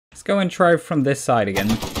Let's go and try from this side again.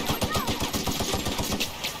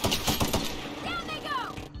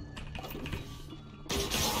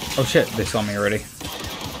 Oh shit, they saw me already.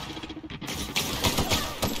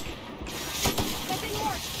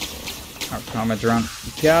 Oh, combat drone.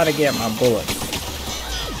 Gotta get my bullets.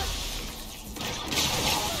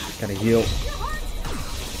 Gotta heal.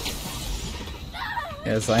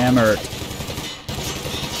 Yes, I am hurt.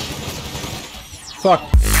 Fuck.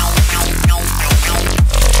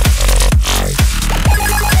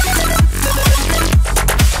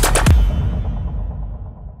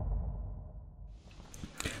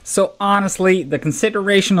 So honestly, the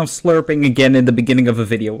consideration of slurping again in the beginning of a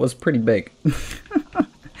video was pretty big.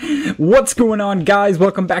 What's going on, guys?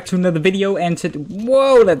 Welcome back to another video, and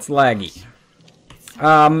whoa, that's laggy.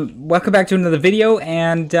 Welcome back to another video,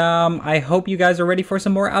 and I hope you guys are ready for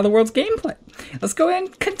some more Outer Worlds gameplay. Let's go ahead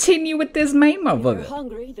and continue with this main motherfucker. If you're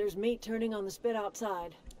hungry, there's meat turning on the spit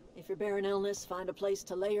outside. If you're bearing illness, find a place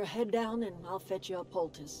to lay your head down, and I'll fetch you a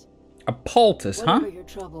poultice. A poultice, huh? Whatever your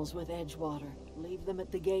troubles with Edgewater, leave them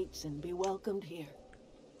at the gates and be welcomed here.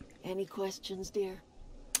 Any questions, dear?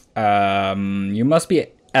 You must be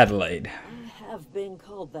Adelaide. I have been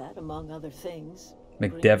called that, among other things.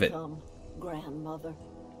 McDevitt. Grandmother,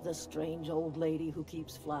 the strange old lady who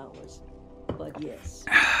keeps flowers. But yes,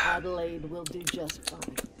 Adelaide will do just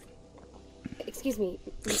fine. Excuse me.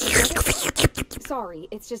 Sorry,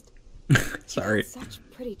 it's just... Sorry. Such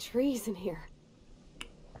pretty trees in here.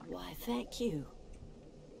 Why, thank you.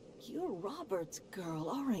 You're Robert's girl,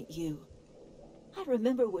 aren't you? I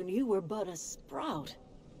remember when you were but a sprout.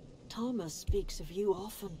 Thomas speaks of you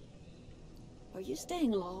often. Are you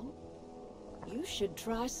staying long? You should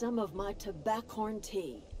try some of my tobaccorn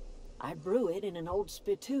tea. I brew it in an old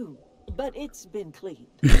spittoon, but it's been cleaned.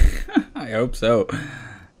 I hope so.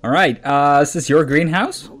 Alright, is this your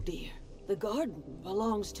greenhouse? Oh dear, the garden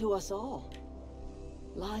belongs to us all.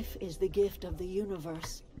 Life is the gift of the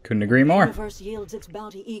universe. Couldn't agree more. The universe yields its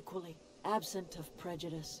bounty equally, absent of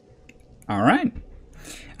prejudice. Alright.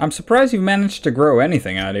 I'm surprised you've managed to grow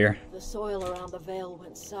anything out here. The soil around the Vale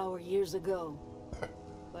went sour years ago,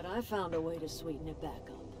 but I found a way to sweeten it back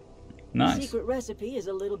up. Nice. The secret recipe is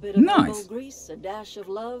a little bit of elbow grease, a dash of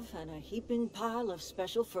love, and a heaping pile of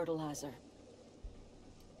special fertilizer.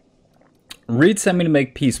 Reed sent me to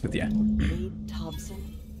make peace with you. Reed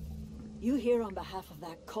Thompson, you here on behalf of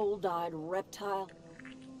that cold-eyed reptile?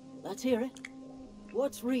 Let's hear it.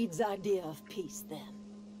 What's Reed's idea of peace, then?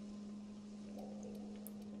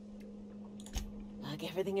 Like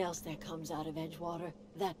everything else that comes out of Edgewater,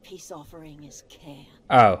 that peace offering is canned.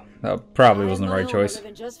 Oh, that probably wasn't the right choice. We're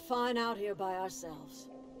living just fine out here by ourselves.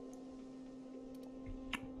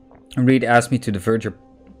 Reed asked me to divert your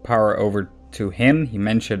power over to him. He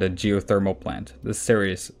mentioned a geothermal plant. This is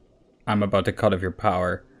serious. I'm about to cut off your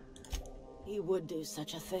power. He would do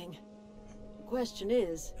such a thing. The question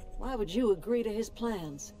is, why would you agree to his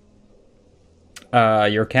plans?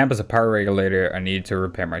 Your camp is a power regulator. I need to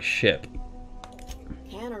repair my ship.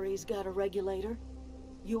 Cannery's got a regulator.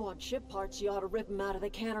 You want ship parts, you ought to rip them out of the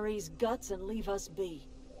cannery's guts and leave us be.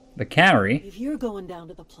 The cannery? If you're going down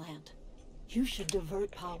to the plant, you should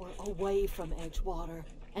divert power away from Edgewater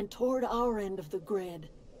and toward our end of the grid.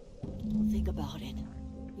 Think about it.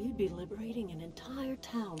 You'd be liberating an entire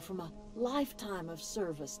town from a lifetime of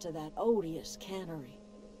service to that odious cannery.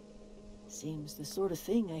 Seems the sort of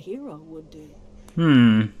thing a hero would do.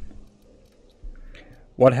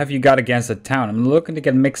 What have you got against the town? I'm looking to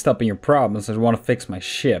get mixed up in your problems. I want to fix my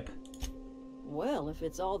ship. Well, if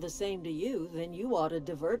it's all the same to you, then you ought to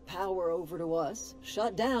divert power over to us,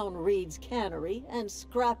 shut down Reed's cannery, and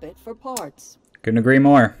scrap it for parts. Couldn't agree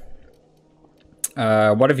more.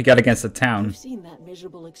 What have you got against the town? You've seen that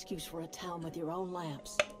miserable excuse for a town with your own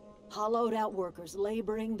lamps. Hollowed out workers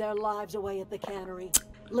laboring their lives away at the cannery,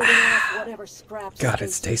 living off whatever scraps God,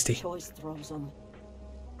 it's tasty. choice throws them.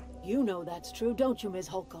 You know that's true, don't you, Ms.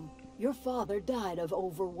 Holcomb? Your father died of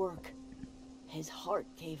overwork. His heart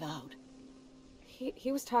gave out.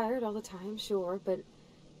 He was tired all the time, sure, but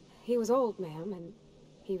he was old, ma'am, and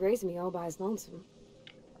he raised me all by his lonesome.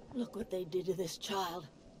 Look what they did to this child.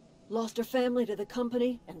 Lost her family to the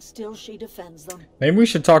company, and still she defends them. Maybe we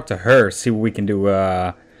should talk to her, see what we can do,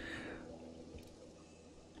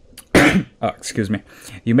 Oh, excuse me.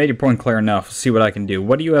 You made your point clear enough. See what I can do.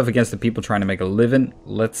 What do you have against the people trying to make a living?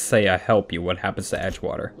 Let's say I help you. What happens to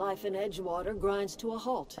Edgewater? Life in Edgewater grinds to a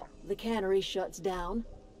halt. The cannery shuts down.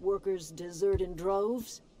 Workers desert in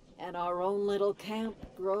droves. And our own little camp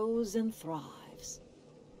grows and thrives.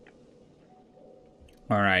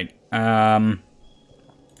 Alright. I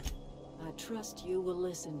trust you will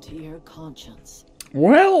listen to your conscience.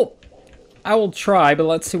 Well, I will try, but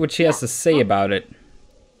let's see what she has to say about it.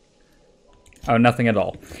 Oh, nothing at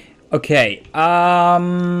all. Okay, well,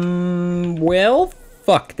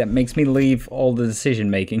 fuck, that makes me leave all the decision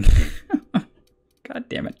making. God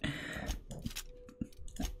damn it.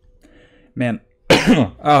 Man,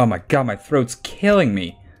 oh my god, my throat's killing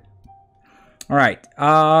me. Alright,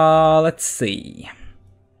 let's see.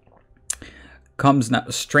 Comes now,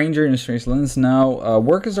 stranger in strange lands now.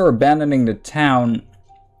 Workers are abandoning the town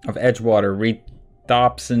of Edgewater. Reed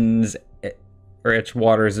Dobson's or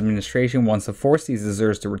Edgewater's administration wants to force these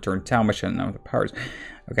deserters to return town by shutting down the powers.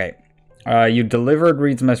 Okay. You delivered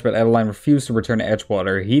Reed's message, but Adeline refused to return to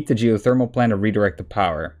Edgewater. Heat the geothermal plant to redirect the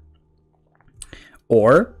power.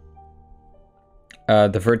 Or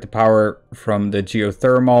divert the power from the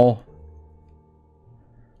geothermal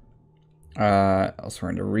elsewhere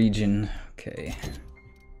in the region. Okay.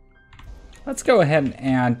 Let's go ahead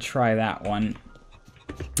and try that one.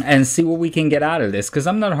 And see what we can get out of this, because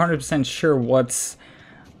I'm not 100% sure what's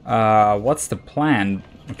the plan.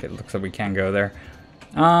 Okay, it looks like we can't go there.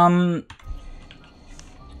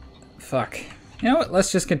 Fuck. You know what?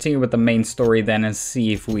 Let's just continue with the main story then and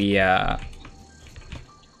see if we what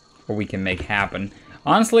we can make happen.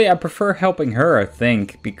 Honestly, I prefer helping her, I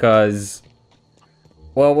think, because,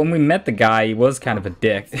 well, when we met the guy, he was kind of a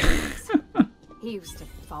dick. He used to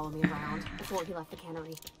follow me around before he left the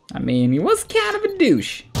cannery. I mean, he was kind of a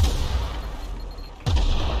douche.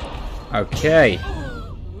 Okay.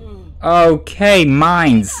 Okay,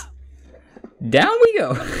 mines. Down we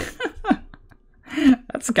go.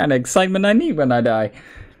 That's the kind of excitement I need when I die.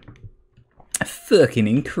 Fucking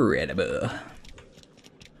incredible.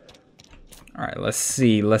 Alright, let's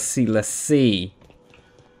see.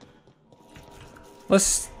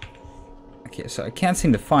 Okay, so I can't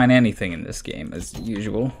seem to find anything in this game, as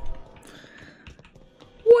usual.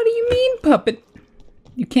 What do you mean, Puppet?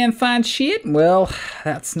 You can't find shit? Well,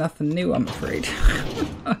 that's nothing new, I'm afraid.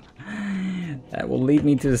 That will lead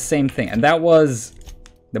me to the same thing. And that was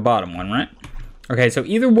the bottom one, right? Okay, so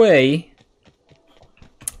either way,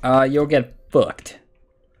 you'll get fucked.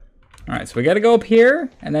 Alright, so we gotta go up here,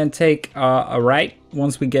 and then take a right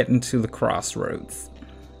once we get into the crossroads.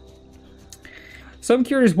 So I'm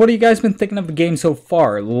curious, what have you guys been thinking of the game so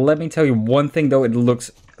far? Let me tell you one thing, though, it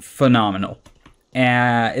looks phenomenal.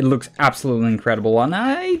 It looks absolutely incredible, and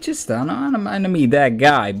I don't mind to meet that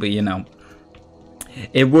guy, but you know,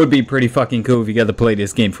 it would be pretty fucking cool if you got to play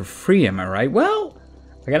this game for free, am I right? Well,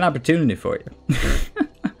 I got an opportunity for you.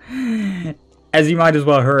 As you might as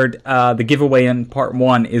well heard, the giveaway in part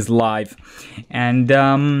 1 is live, and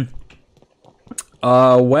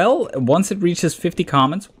well, once it reaches 50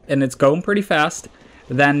 comments, and it's going pretty fast,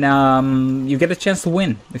 then you get a chance to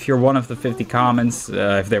win. If you're one of the 50 comments,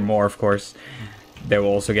 if there are more, of course, they will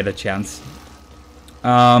also get a chance.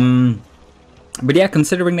 But yeah,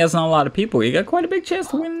 considering there's not a lot of people, you got quite a big chance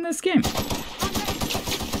to win in this game.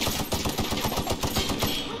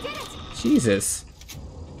 Jesus.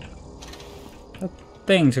 That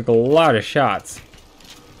thing took a lot of shots.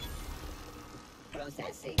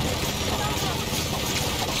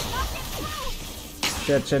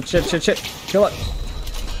 Shit. Kill it.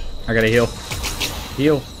 I gotta heal.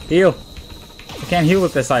 Heal. I can't heal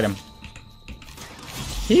with this item.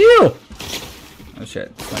 Heal! Oh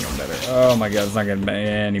shit, it's not getting better. Oh my god, it's not getting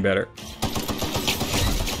any better.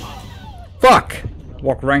 Fuck!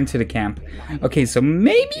 Walk right into the camp. Okay, so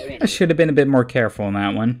maybe I should have been a bit more careful on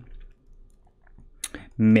that one.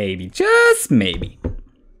 Maybe. Just maybe.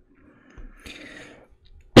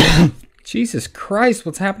 Jesus Christ,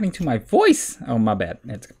 what's happening to my voice? Oh, my bad.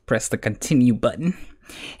 I have to press the continue button.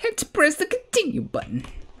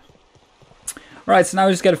 Alright, so now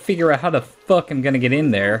I just gotta figure out how the fuck I'm gonna get in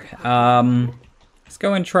there. Let's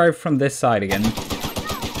go and try from this side again.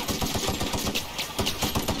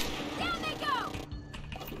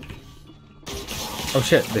 Oh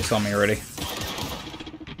shit, they saw me already.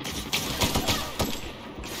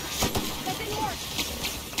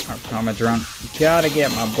 Alright, combat drone. Gotta get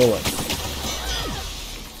my bullets.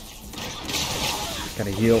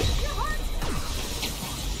 Gotta heal.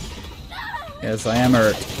 Yes, I am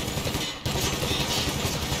hurt.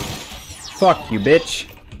 Fuck you, bitch.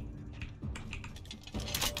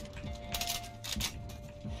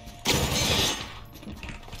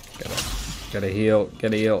 Gotta heal.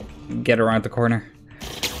 Get around the corner.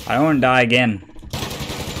 I don't want to die again.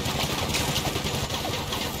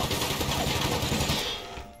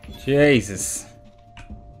 Jesus.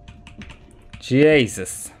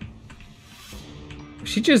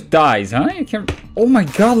 She just dies, huh? You can't... Oh my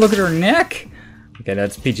god, look at her neck! Okay,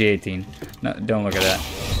 that's PG-18. No, don't look at that.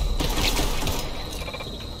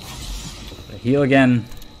 Heal again.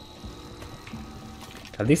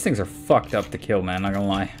 God, these things are fucked up to kill, man, not gonna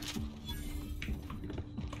lie.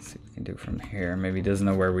 Let's see what we can do from here. Maybe he doesn't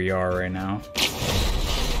know where we are right now.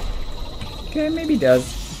 Okay, maybe he does.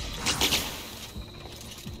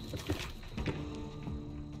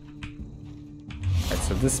 Alright,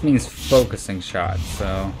 so this means focusing shots,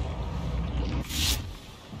 so...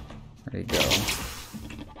 Where'd he go?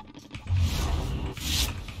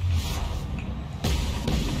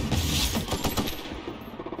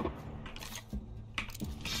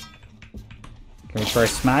 Can we try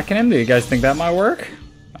smacking him? Do you guys think that might work?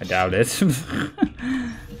 I doubt it.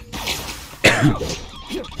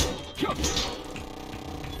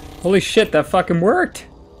 Holy shit, that fucking worked!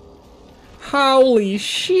 Holy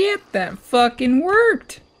shit, that fucking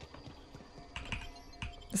worked!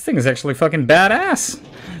 This thing is actually fucking badass.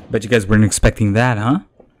 Bet you guys weren't expecting that, huh?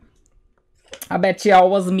 I bet y'all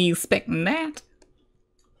wasn't me expecting that.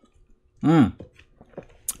 Oh,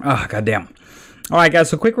 goddamn. Alright guys,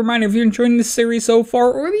 so quick reminder, if you're enjoying this series so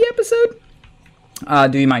far, or the episode,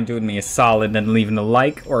 do you mind doing me a solid and leaving a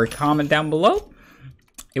like or a comment down below?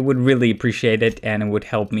 It would really appreciate it, and it would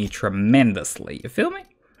help me tremendously. You feel me?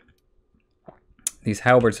 These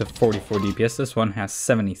halberds have 44 DPS, this one has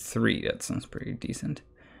 73, that sounds pretty decent.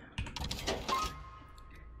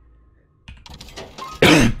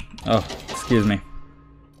 Oh, excuse me.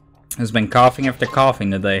 I've been coughing after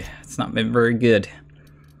coughing today. It's not been very good.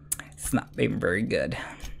 It's not been very good.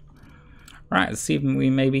 Alright, let's see if we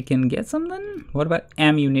maybe can get something. What about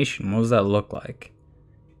ammunition? What does that look like?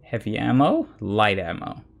 Heavy ammo? Light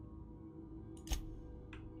ammo.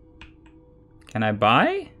 Can I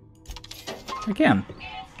buy? I can.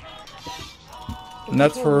 And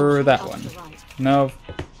that's for that one. No.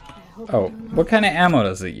 Oh, what kind of ammo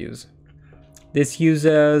does it use? This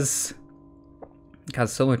uses... Got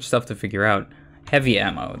so much stuff to figure out. Heavy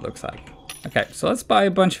ammo, it looks like. Okay, so let's buy a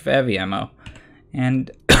bunch of heavy ammo. And...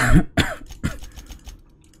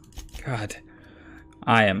 God.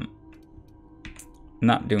 I am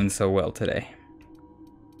not doing so well today.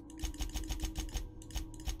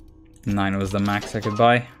 9 was the max I could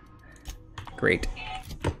buy. Great.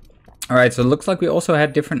 Alright, so it looks like we also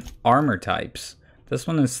had different armor types. This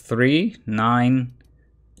one is 3, 9.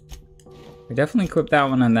 We definitely equipped that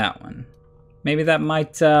one and that one. Maybe that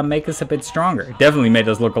might make us a bit stronger. It definitely made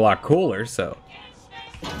us look a lot cooler, so...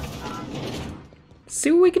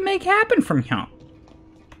 See what we can make happen from here.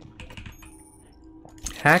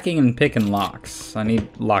 Hacking and picking locks. I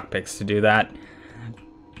need lockpicks to do that.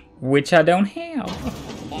 Which I don't have.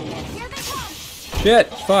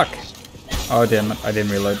 Shit, fuck. Oh damn it, I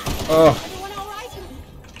didn't reload. Oh.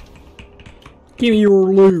 Give me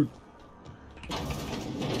your loot.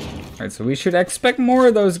 Alright, so we should expect more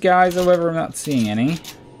of those guys, however I'm not seeing any.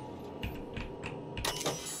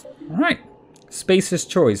 Alright. Space's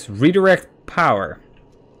choice. Redirect power.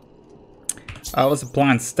 What's the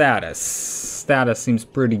plan status? Status seems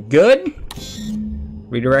pretty good.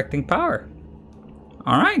 Redirecting power.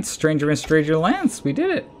 Alright, Stranger in Stranger Lands. We did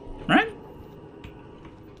it. Right?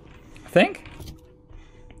 I think.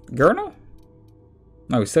 Gurnal?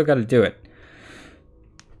 No, we still gotta do it.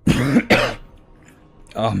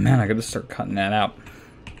 Oh man, I gotta start cutting that out.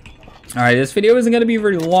 Alright, this video isn't gonna be a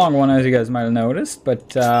very long one, as you guys might have noticed,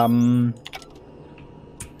 but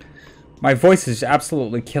my voice is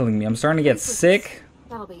absolutely killing me. I'm starting to get sick.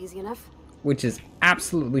 That'll be easy enough. Which is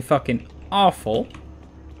absolutely fucking awful.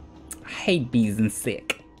 I hate being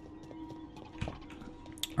sick.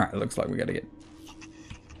 Alright, looks like we gotta get...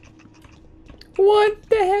 What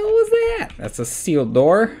the hell was that? That's a sealed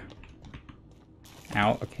door.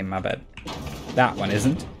 Ow, okay, my bad. That one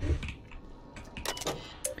isn't.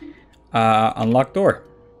 Unlock door.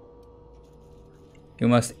 You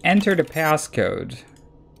must enter the passcode.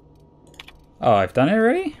 Oh, I've done it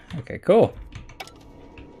already? Okay, cool.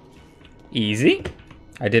 Easy.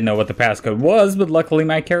 I didn't know what the passcode was, but luckily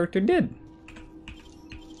my character did.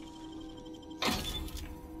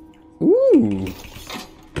 Ooh.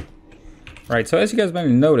 Right, so as you guys might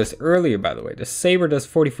have noticed earlier, by the way, the saber does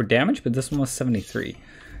 44 damage, but this one was 73.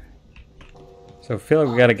 So I feel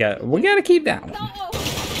like we gotta keep that one.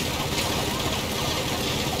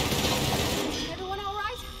 Everyone all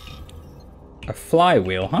right? A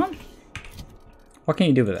flywheel, huh? What can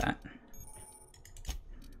you do with that?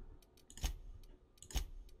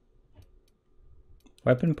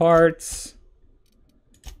 Weapon parts.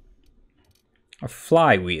 A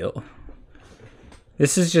flywheel.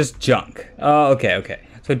 This is just junk. Oh, okay, okay.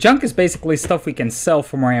 So junk is basically stuff we can sell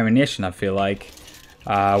for more ammunition, I feel like.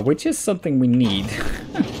 Which is something we need.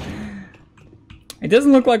 It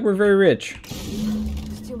doesn't look like we're very rich.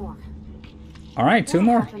 Just 2 more. Alright, 2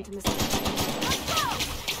 more.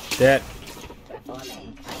 Dead.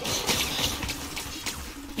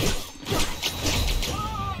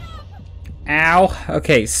 Ow.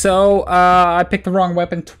 Okay, so I picked the wrong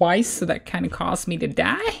weapon twice, so that kind of caused me to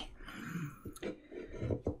die.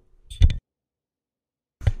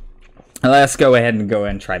 Let's go ahead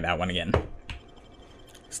and try that one again.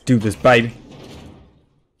 Let's do this, baby.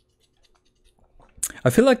 I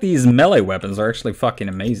feel like these melee weapons are actually fucking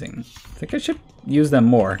amazing. I think I should use them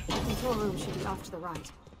more. The control room should be off to the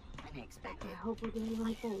right. I hope we're doing the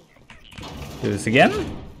right thing. Do this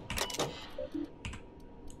again.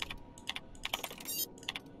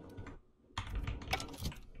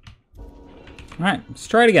 Alright, let's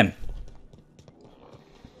try it again.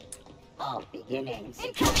 All beginnings.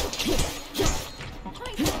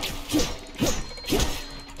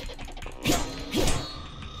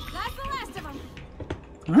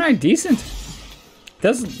 Alright, decent.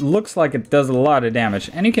 Looks like it does a lot of damage.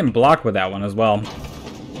 And you can block with that one as well.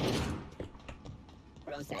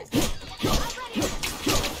 Process.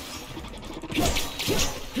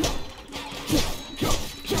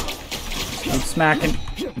 Keep smacking.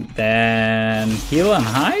 Then heal and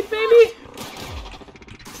hide, maybe?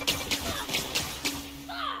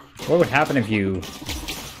 What would happen if you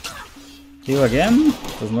heal again?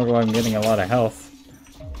 Doesn't look like I'm getting a lot of health.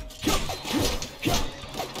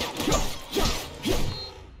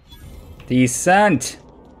 Decent.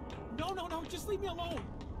 No, just leave me alone.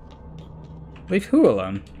 Leave who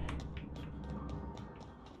alone?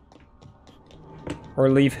 Or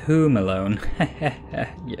leave whom alone? Yeah,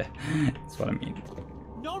 that's what I mean.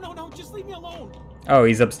 No, just leave me alone. Oh,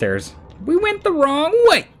 he's upstairs. We went the wrong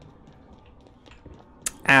way.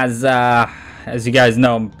 As you guys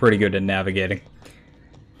know, I'm pretty good at navigating.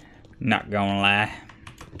 Not gonna lie.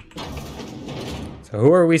 So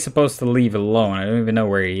who are we supposed to leave alone? I don't even know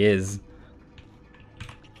where he is.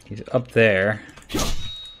 He's up there.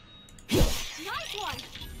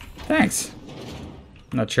 Thanks.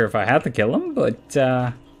 Not sure if I had to kill him, but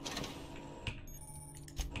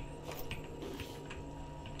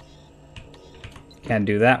can't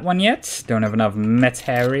do that one yet. Don't have enough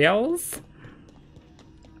materials.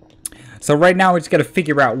 So right now we just gotta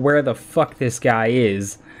figure out where the fuck this guy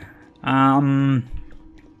is. I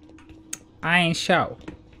ain't sure.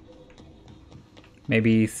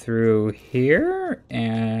 Maybe through here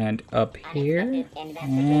and up here and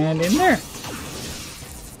in there.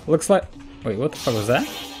 Looks like. Wait, what the fuck was that?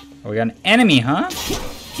 Oh, we got an enemy, huh?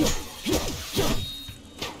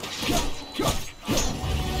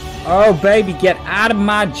 Oh, baby, get out of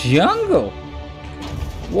my jungle.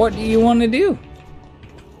 What do you want to do?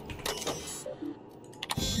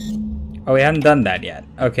 Oh, we haven't done that yet.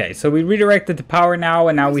 Okay, so we redirected the power now,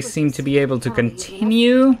 and now we seem to be able to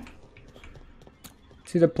continue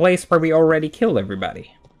to the place where we already killed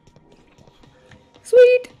everybody.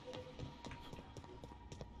 Sweet.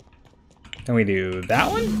 Then we do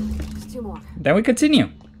that one. Just 2 more. Then we continue.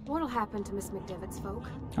 What'll happen to Miss McDevitt's folk?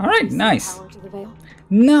 All right, Send nice. power to the Veil?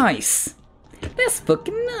 Nice. That's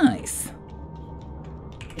fucking nice.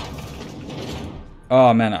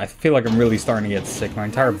 Oh man, I feel like I'm really starting to get sick. My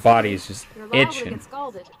entire body is just You're liable to itching. get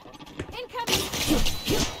scalded. Incoming!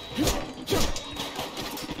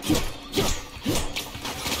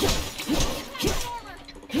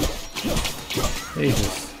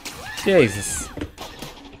 Jesus. Jesus.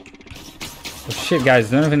 Oh shit,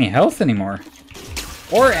 guys, don't have any health anymore.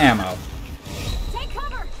 Or ammo. Take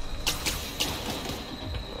cover!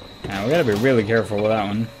 Now, we gotta be really careful with that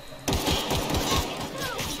one.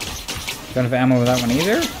 Don't have ammo with that one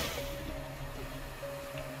either.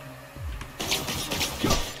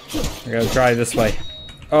 We gotta try this way.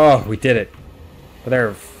 Oh, we did it. But there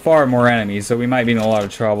are far more enemies, so we might be in a lot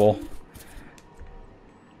of trouble.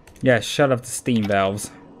 Yeah, shut up the steam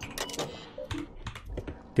valves.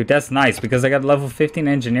 Dude, that's nice, because I got level 15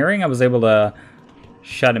 engineering, I was able to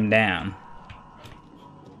shut him down.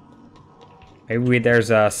 Maybe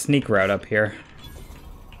there's a sneak route up here.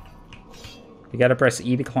 You gotta press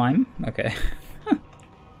E to climb? Okay.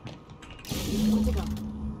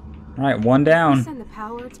 Alright, one down. Send the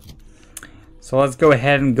power to... So let's go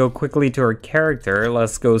ahead and go quickly to our character.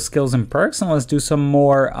 Let's go skills and perks, and let's do some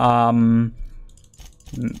more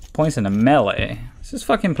points in the melee. Let's just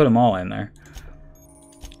fucking put them all in there.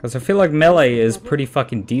 Because I feel like melee is pretty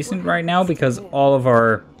fucking decent right now, because all of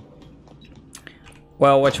our...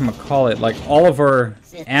 Well, whatchamacallit, like all of our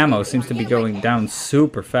ammo seems to be going down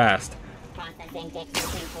super fast.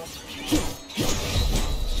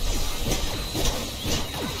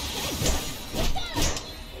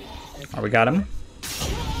 Oh, we got him.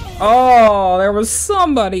 Oh, there was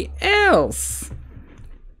somebody else.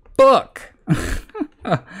 Book.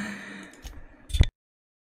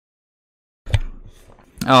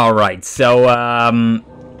 All right, so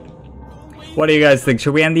What do you guys think?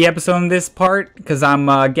 Should we end the episode on this part? Because I'm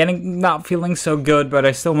not feeling so good, but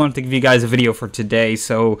I still want to give you guys a video for today.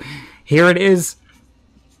 So here it is.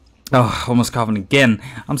 Oh, almost coughing again.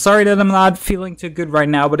 I'm sorry that I'm not feeling too good right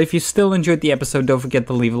now, but if you still enjoyed the episode, don't forget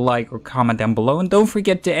to leave a like or comment down below. And don't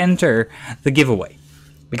forget to enter the giveaway,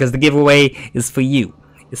 because the giveaway is for you.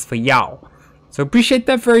 It's for y'all. So appreciate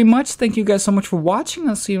that very much. Thank you guys so much for watching.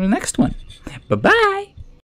 I'll see you in the next one. Bye-bye.